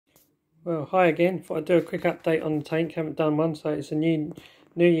Well, hi again. Thought I'd do a quick update on the tank. Haven't done one, so it's a new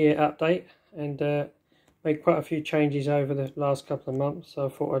year update, and made quite a few changes over the last couple of months. So I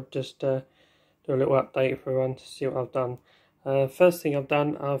thought I'd just do a little update for everyone to see what I've done. First thing I've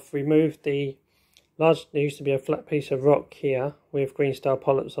done, I've removed the large. There used to be a flat piece of rock here with green star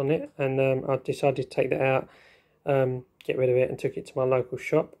polyps on it, and I decided to take that out, get rid of it, and took it to my local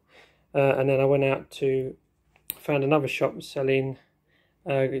shop. And then I went out to found another shop selling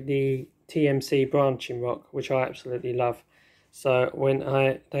the TMC branching rock, which I absolutely love. So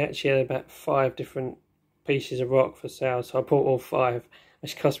they actually had about 5 different pieces of rock for sale, so I bought all 5,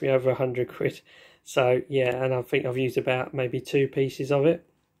 which cost me over 100 quid. So yeah, and I think I've used about maybe 2 pieces of it.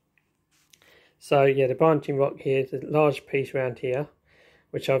 So yeah, the branching rock here, the large piece around here,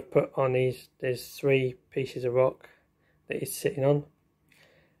 which I've put on these. There's 3 pieces of rock that it's sitting on.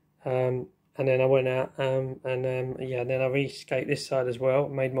 And then I went out and then I rescaped this side as well,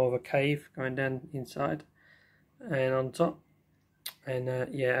 made more of a cave going down inside and on top, and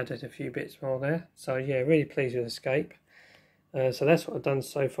added a few bits more there. So yeah, really pleased with the scape. So that's what I've done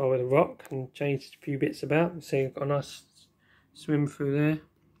so far with the rock, and changed a few bits about. See, I've got a nice swim through there,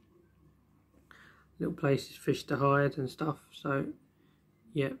 little places fish to hide and stuff. So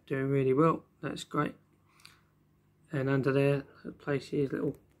yeah, doing really well. That's great. And under there, places,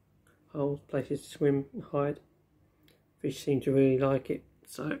 little holes, places to swim and hide. Fish seem to really like it,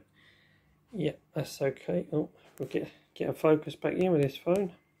 so yeah, that's okay. Oh, we'll get a focus back in with this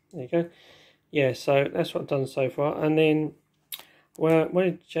phone. There you go. Yeah, so that's what I've done so far. And then, well, I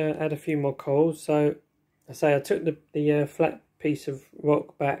wanted to add a few more corals. So I took the flat piece of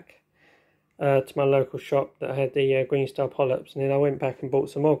rock back to my local shop that had the green star polyps, and then I went back and bought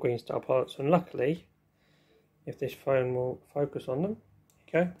some more green star polyps. And luckily, if this phone will focus on them,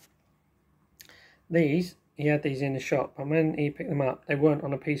 okay. He had these in the shop, and when he picked them up, they weren't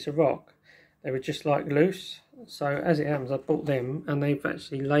on a piece of rock. They were just like loose. So as it happens, I bought them, and they've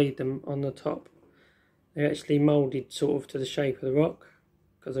actually laid them on the top. They actually moulded sort of to the shape of the rock,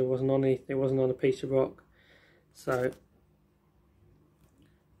 because it wasn't on a piece of rock. So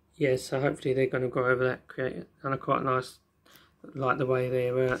yeah, so hopefully they're going to go over that, create and a quite nice, like the way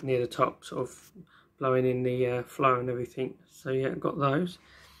they're near the top, sort of blowing in the flow and everything. So yeah, I got those.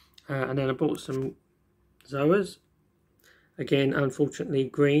 And then I bought some Zoas, again unfortunately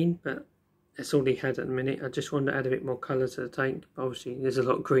green, but that's all he had at the minute. I just wanted to add a bit more colour to the tank. Obviously there's a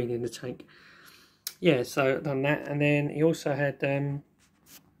lot of green in the tank. Yeah, so I've done that. And then he also had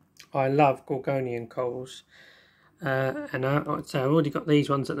I love Gorgonian corals, and I've already got these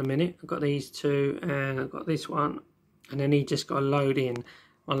ones at the minute. I've got these 2, and I've got this one, and then he just got a load in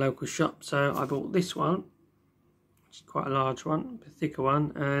my local shop. So I bought this one, which is quite a large one, a thicker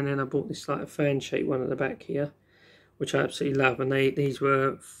one, and then I bought this like a fan shaped one at the back here, which I absolutely love. And these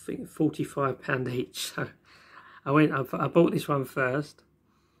were, I think, £45 each. So I bought this one first,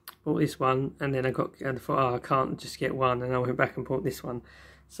 bought this one, and then I thought, oh, I can't just get one, and I went back and bought this one.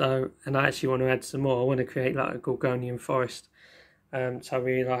 So, and I actually want to add some more. I want to create like a Gorgonian forest. So I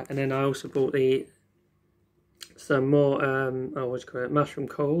really like. And then I also bought some more mushroom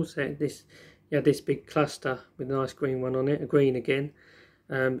corals. This big cluster with a nice green one on it, a green again,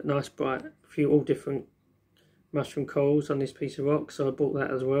 nice bright, all different mushroom corals on this piece of rock. So I bought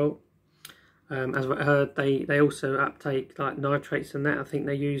that as well. As I heard, they also uptake like nitrates and that. I think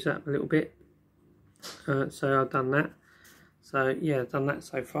they use that a little bit. So I've done that. So yeah, I've done that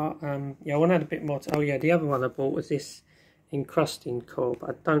so far. I want to add a bit more. The other one I bought was this encrusting coral, but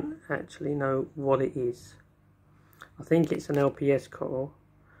I don't actually know what it is. I think it's an LPS coral,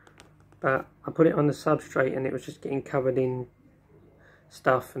 but I put it on the substrate and it was just getting covered in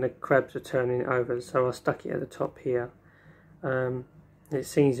stuff, and the crabs were turning it over, so I stuck it at the top here. It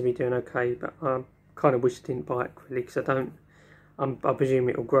seems to be doing okay, but I kind of wish it didn't bite really, because I presume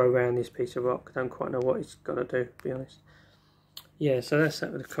it will grow around this piece of rock. I don't quite know what it's got to do, to be honest. Yeah, so that's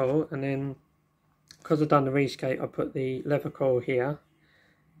that with the coral. And then, because I've done the rescape, I put the leather coral here.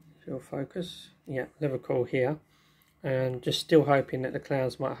 If you'll focus. Yeah, leather coral here. And just still hoping that the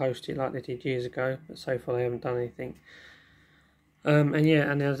clouds might host it like they did years ago, but so far they haven't done anything. And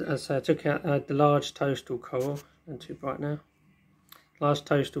as I say, I took out the large toadstool coral, and too bright now. Large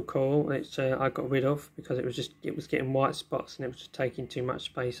toadstool coral, which I got rid of because it was getting white spots and it was just taking too much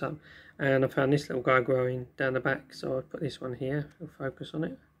space up. And I found this little guy growing down the back, so I put this one here. I'll focus on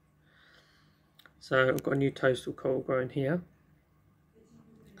it. So I've got a new toadstool coral growing here.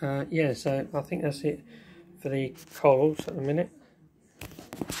 So I think that's it for the corals at the minute.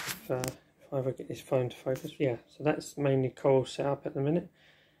 If I ever get this phone to focus, yeah. So that's mainly coral set up at the minute.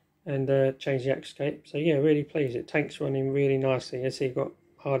 and change the escape. So yeah, really pleased. It tank's running really nicely. As you got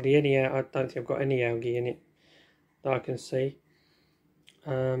hardly any, I don't think I've got any algae in it that I can see.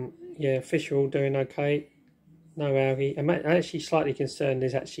 Yeah, fish are all doing okay, no algae. I'm actually slightly concerned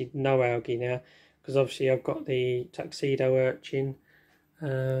there's actually no algae now, because obviously I've got the tuxedo urchin.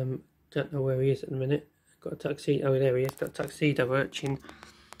 Don't know where he is at the minute. Got a tuxedo, oh there he is, got a tuxedo urchin,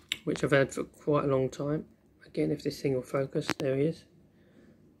 which I've had for quite a long time. Again, if this thing will focus, there he is.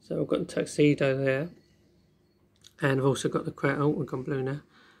 So I've got the tuxedo there, and I've also got the crab. Oh, we've gone blue now.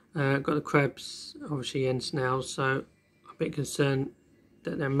 Got the crabs, obviously, and snails. So I'm a bit concerned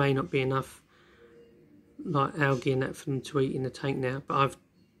that there may not be enough like algae in that for them to eat in the tank now. But I've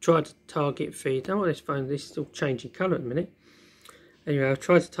tried to target feed. Oh, this phone, this is still changing colour at the minute. Anyway, I've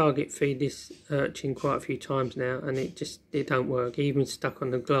tried to target feed this urchin quite a few times now, and it don't work. He even stuck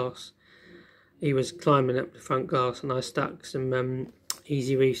on the glass. He was climbing up the front glass, and I stuck some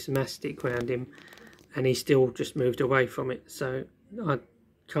Easy Reef mastic around him, and he still just moved away from it. So I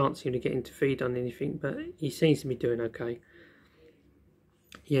can't seem to get him to feed on anything, but he seems to be doing okay.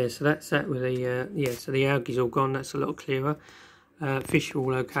 Yeah, so that's that with the yeah. So the algae's all gone. That's a lot clearer. Fish are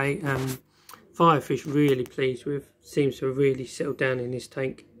all okay. Firefish really pleased with. Seems to have really settled down in this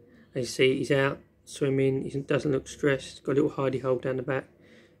tank. As you see, he's out swimming. He doesn't look stressed. Got a little hidey hole down the back.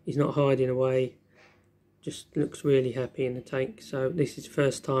 He's not hiding away. Just looks really happy in the tank. So this is the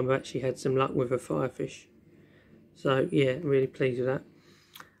first time I've actually had some luck with a firefish. So yeah, really pleased with that.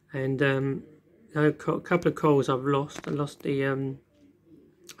 And a couple of corals I've lost. I lost the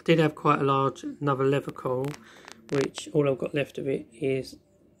I did have quite a large another leather coral, which all I've got left of it is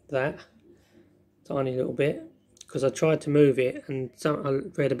that tiny little bit, because I tried to move it, and I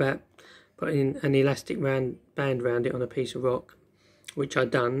read about putting an elastic band around it on a piece of rock, which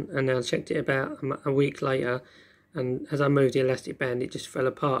I'd done, and then I checked it about a week later, and as I moved the elastic band it just fell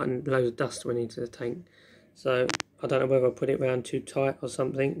apart and loads of dust went into the tank. So I don't know whether I put it around too tight or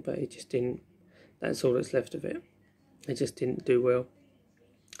something, but it just didn't. That's all that's left of it. It just didn't do well.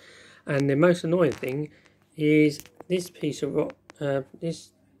 And the most annoying thing is this piece of rock,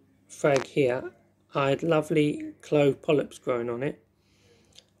 this frag here. I had lovely clove polyps growing on it,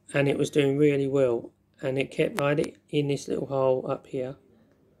 and it was doing really well, and it kept, I had it in this little hole up here,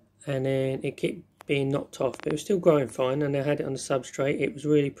 and then it kept being knocked off, but it was still growing fine, and I had it on the substrate. It was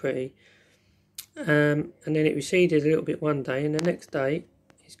really pretty, and then it receded a little bit one day, and the next day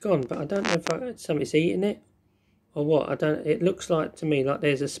it's gone. But I don't know if something's eating it or what. I don't. It looks like to me like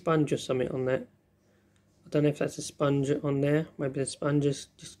there's a sponge or something on that. I don't know if that's a sponge on there. Maybe the sponge has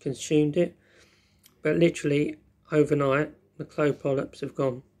just consumed it. But literally overnight, the clove polyps have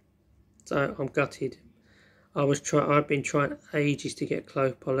gone. So I'm gutted. I've been trying ages to get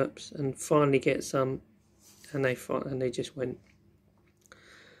clove polyps and finally get some, and they just went.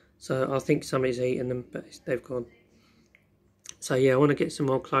 So I think somebody's eaten them, but they've gone. So yeah, I want to get some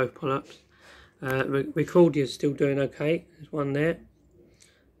more clove polyps. Recordia's still doing okay. There's one there,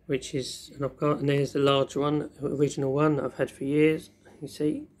 which is, and I've got, and there's the large one, original one that I've had for years. You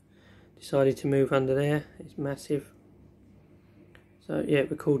see. Decided to move under there. It's massive. So yeah,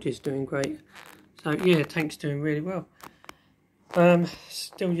 Recordia's doing great. So yeah, tank's doing really well.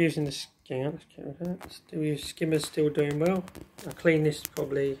 Still using the skimmer. Skimmer's still doing well. I clean this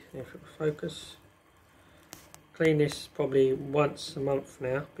probably, if it will focus. Clean this probably once a month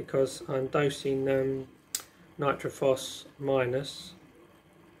now, because I'm dosing nitrophos minus,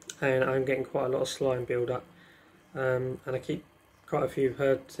 and I'm getting quite a lot of slime build up. And I keep quite a few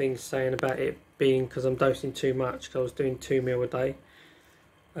heard things saying about it being because I'm dosing too much, because I was doing 2 ml a day.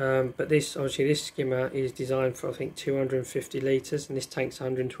 But this skimmer is designed for I think 250 litres, and this tank's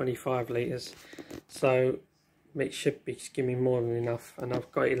 125 litres, so it should be skimming more than enough. And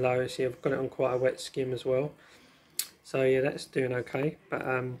I've got it low, see I've got it on quite a wet skim as well. So yeah, that's doing okay. But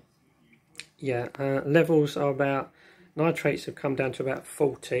yeah, levels are about, nitrates have come down to about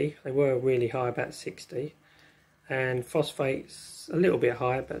 40. They were really high, about 60. And phosphates a little bit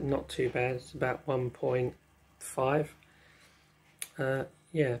higher, but not too bad. It's about 1.5.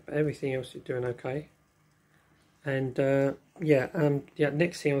 Yeah, but everything else is doing okay. And yeah,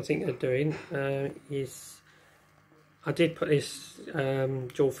 next thing I think they're doing is, I did put this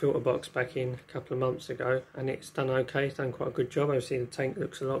dual filter box back in a couple of months ago, and it's done okay. It's done quite a good job. Obviously the tank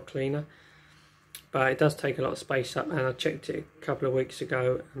looks a lot cleaner, but it does take a lot of space up, and I checked it a couple of weeks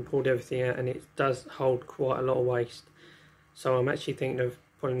ago and pulled everything out, and it does hold quite a lot of waste. So I'm actually thinking of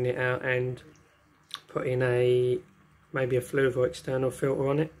pulling it out and putting maybe a fluid or external filter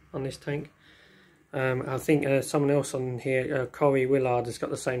on it, on this tank. I think someone else on here, Corey Willard, has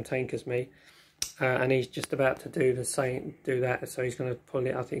got the same tank as me, and he's just about to do that. So he's going to pull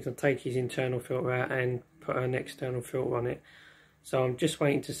it. I think he's going to take his internal filter out and put an external filter on it. So I'm just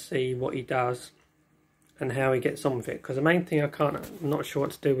waiting to see what he does and how he gets on with it, because the main thing I'm not sure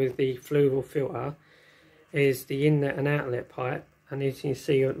what to do with the fluval filter is the inlet and outlet pipe. And as you can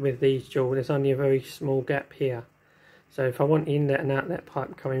see with these jewel, there's only a very small gap here. So if I want the inlet and outlet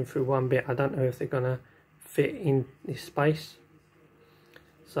pipe coming through one bit, I don't know if they're going to fit in this space.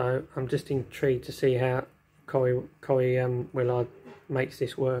 So I'm just intrigued to see how Corey Willard makes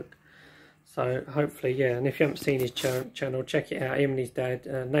this work. So hopefully, yeah. And if you haven't seen his channel, check it out. Him and his dad,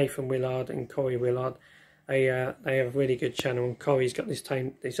 Nathan Willard and Corey Willard, they have a really good channel. And Corey's got this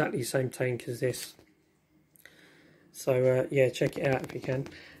tank, exactly the same tank as this. So yeah, check it out if you can.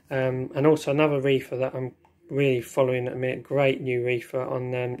 And also another reefer that I'm really following at the minute, great new reefer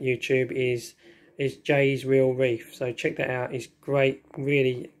on YouTube, is Jay's Real Reef. So check that out. It's great,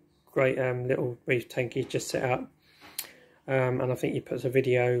 really great little reef tank he's just set up. And I think he puts a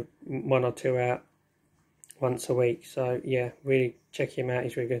video, 1 or 2 out once a week. So yeah, really check him out.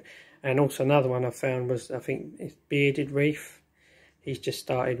 He's really good. And also another one I found was, I think it's Bearded Reef. He's just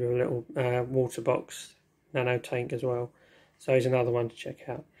started with a little water box nano tank as well. So he's another one to check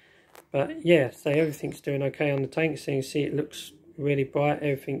out. But yeah, so everything's doing okay on the tank. So you can see it looks really bright.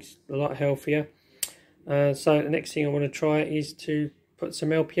 Everything's a lot healthier. So the next thing I want to try is to put some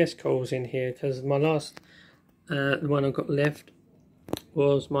LPS coils in here, because my last the one I've got left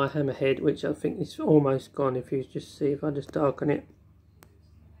was my hammerhead, which I think is almost gone. If you just see, if I just darken it,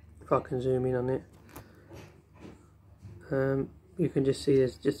 if I can zoom in on it, you can just see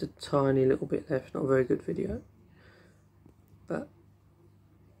there's just a tiny little bit left. Not a very good video, but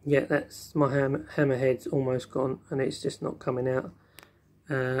yeah, that's my hammerhead's almost gone, and it's just not coming out,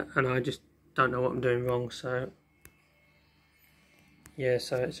 and I just don't know what I'm doing wrong. So yeah,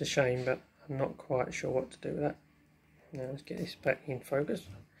 so it's a shame, but I'm not quite sure what to do with that. Now let's get this back in focus.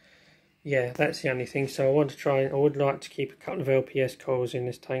 Yeah, that's the only thing. So I want to try, I would like to keep a couple of LPS coils in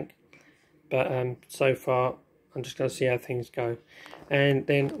this tank, but so far I'm just going to see how things go. And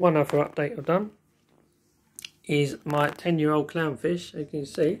then one other update I've done is my 10-year-old clownfish, as you can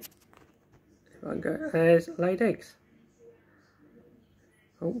see, if I can go, has laid eggs.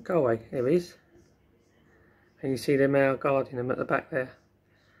 Oh, go away, there he is. And you see the male guarding them at the back there.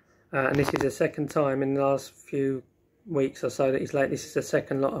 And this is the second time in the last few weeks or so that he's laid. This is the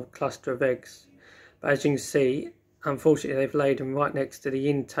second lot of cluster of eggs. But as you can see, unfortunately they've laid them right next to the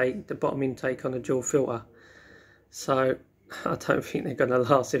intake, the bottom intake on the dual filter. So I don't think they're going to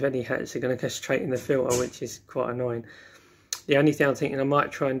last. If any hatch, they're going to go straight in the filter, which is quite annoying. The only thing I'm thinking I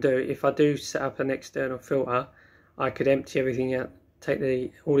might try and do, if I do set up an external filter, I could empty everything out, take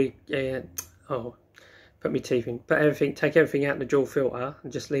put my teeth in, take everything out the dual filter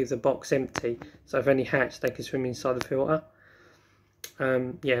and just leave the box empty. So if any hatch, they can swim inside the filter.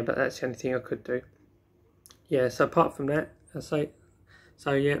 Yeah, but that's the only thing I could do. Yeah, so apart from that,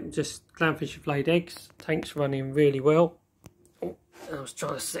 so yeah, just clownfish have laid eggs. Tank's running really well. Oh, I was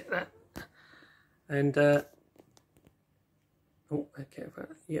trying to set that. And oh, okay,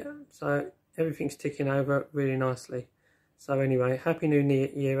 yeah. So everything's ticking over really nicely. So anyway, happy New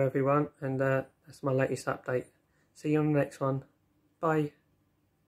Year, everyone, and that's my latest update. See you on the next one. Bye.